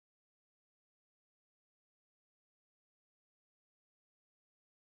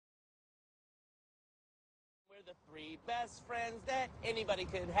We're the three best friends that anybody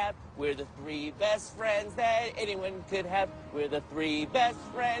could have. We're the three best friends that anyone could have. We're the three best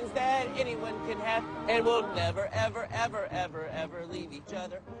friends that anyone can have. And we'll never, ever, ever, ever, ever leave each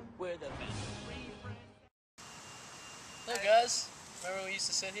other. We're the best three friends. Hello guys, remember we used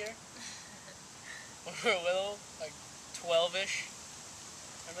to sit here? When we were little, like 12-ish.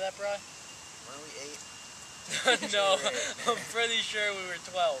 Remember that, Bri? Weren't we 8? No, I'm pretty sure we were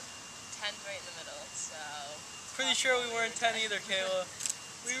 12. 10's right in the middle, so... Pretty sure we weren't 10 either, Kayla.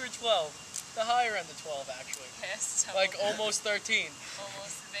 We were 12. The higher end of 12, actually. Yes, so Like almost 13.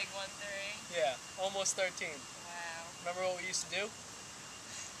 almost the big 1-3. Yeah, almost 13. Wow. Remember what we used to do?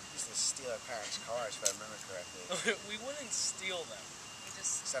 We used to steal our parents' cars, if I remember correctly. We wouldn't steal them. We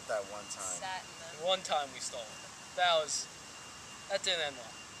just Except that one time. sat in them. One time we stole them. That didn't end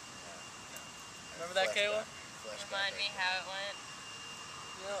well. Yeah. Remember that, Kayla? Remind me how it went.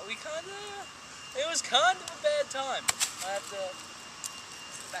 You know, it was kind of a bad time. I have to...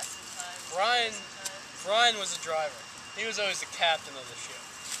 It's the best of times. Brian was the driver. He was always the captain of the ship.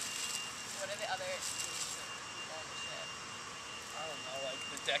 What are the other people on the ship? I don't know, like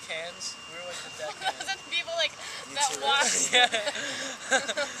the deckhands. We were like the deckhands. Those are the people like You that too. walk. Yeah.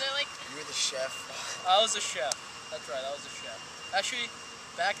 They're like. You were the chef. I was a chef. That's right, I was a chef. Actually,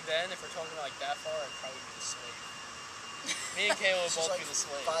 back then, if we're talking like that far, I'd probably be the slave. Me and Kayla would both Like be the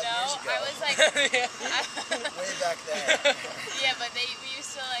slave. 5 No, years ago. I was like. Yeah. Way back then. Yeah, but we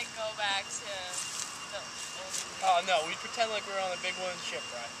used to like go back to the old. Oh no, we pretend like we were on a big wooden ship,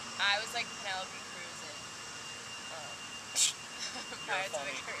 right? I was like Penelope Cruz in Pirates of the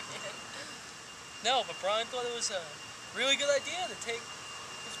funny. Caribbean. No, but Brian thought it was a really good idea to take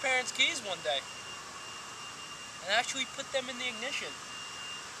his parents' keys one day and actually put them in the ignition.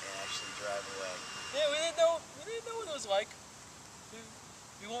 And actually drive away. Yeah, we didn't know what it was like.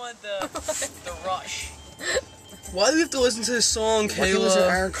 We wanted the rush. Why do we have to listen to this song, Why can't we listen to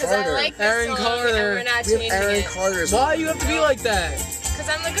Aaron Because I Carter? like this Aaron song Carter. and we're not We have changing Aaron it. Carter. Why you have to be like that? Because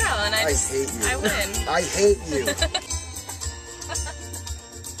I'm the girl and I just hate you. I win. I hate you.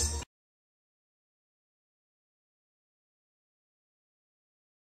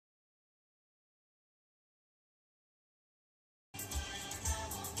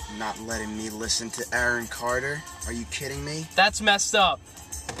 Not letting me listen to Aaron Carter? Are you kidding me? That's messed up.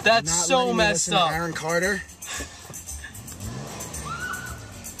 That's Not so letting me messed listen to up. Aaron Carter?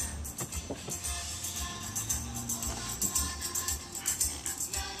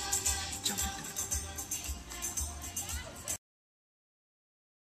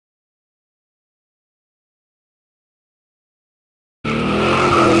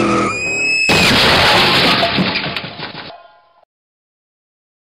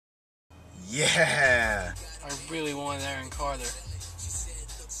 Yeah. I really wanted Aaron Carter.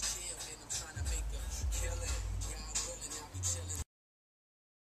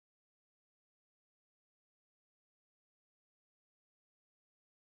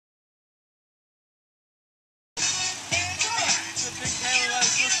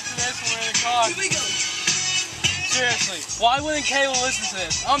 Seriously, why wouldn't Kayla listen to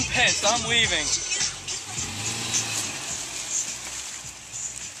this? I'm pissed. I'm leaving.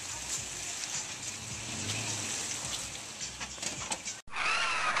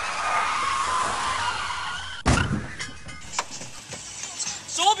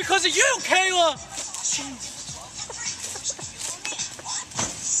 It's all because of you, Kayla!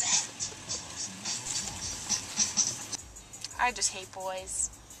 I just hate boys.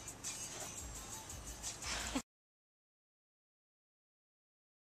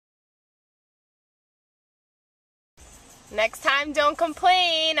 Next time, don't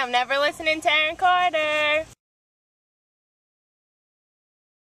complain. I'm never listening to Aaron Carter.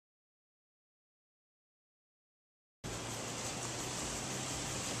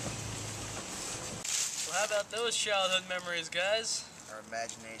 Well, how about those childhood memories, guys? Our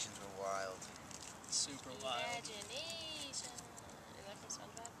imaginations were wild. Super wild. Imagination. Is that from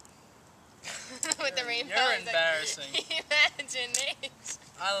SpongeBob? With the rainbow. You're it's like, embarrassing. Imagination.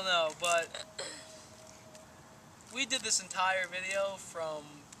 I don't know, but we did this entire video from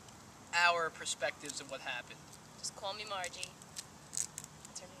our perspectives of what happened. Just call me Margie.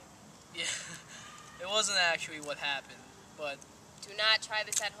 That's her name. Yeah, it wasn't actually what happened, but Do not try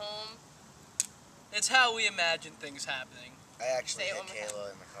this at home. it's how we imagine things happening. I actually Say it hit one more time.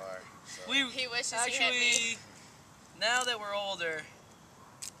 Kayla in the car. So. He wishes he hit me. Actually, now that we're older,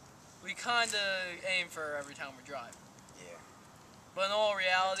 we kind of aim for every time we drive. Yeah. But in all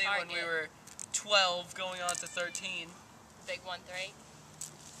reality, when we Target. were 12 going on to 13, Big 1-3.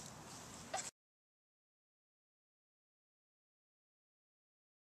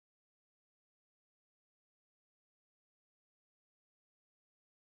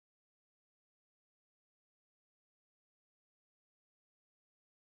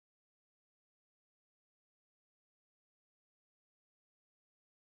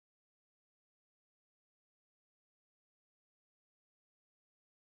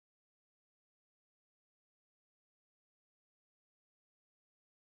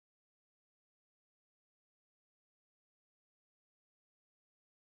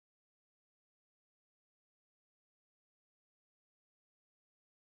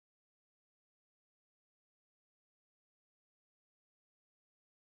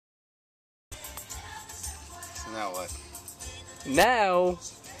 Now what? Now,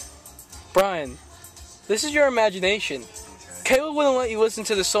 Brian, this is your imagination. Okay. Kayla wouldn't let you listen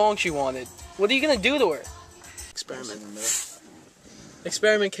to the song she wanted. What are you gonna do to her? Experiment.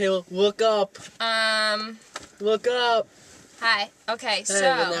 Experiment, Kayla. Look up. Look up. Hi. Okay, Hey, so.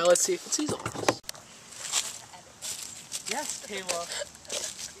 well, now let's see. Let's see all this. Yes, Kayla.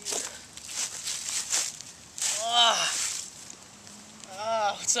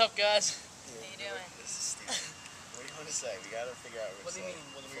 What's up, guys? How you doing? This is stupid. What do you want to say? We gotta figure out What do you mean?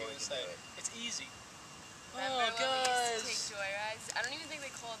 What are we gonna say? It's easy. Remember when we used to guys. take joyrides? I don't even think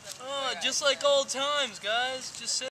they called them Oh, joyrides just like then. old times, guys. Just sit.